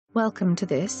Welcome to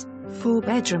this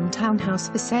 4-bedroom townhouse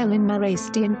for sale in Marais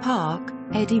Steyn Park,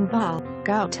 Edenvale,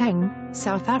 Gauteng,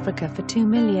 South Africa for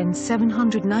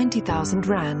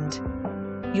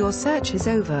R2,790,000. Your search is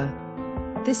over.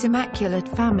 This immaculate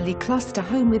family cluster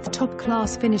home with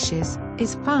top-class finishes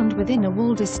is found within a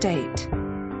walled estate.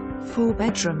 4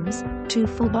 bedrooms, 2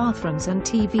 full bathrooms and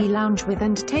TV lounge with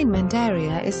entertainment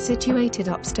area is situated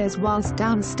upstairs, whilst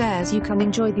downstairs you can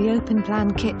enjoy the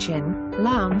open-plan kitchen,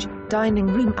 lounge, dining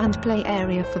room and play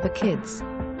area for the kids.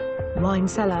 Wine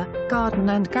cellar, garden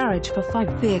and garage for 5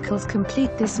 vehicles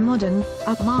complete this modern,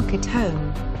 upmarket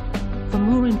home. For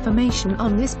more information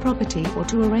on this property or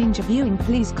to arrange a viewing,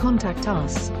 please contact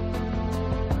us.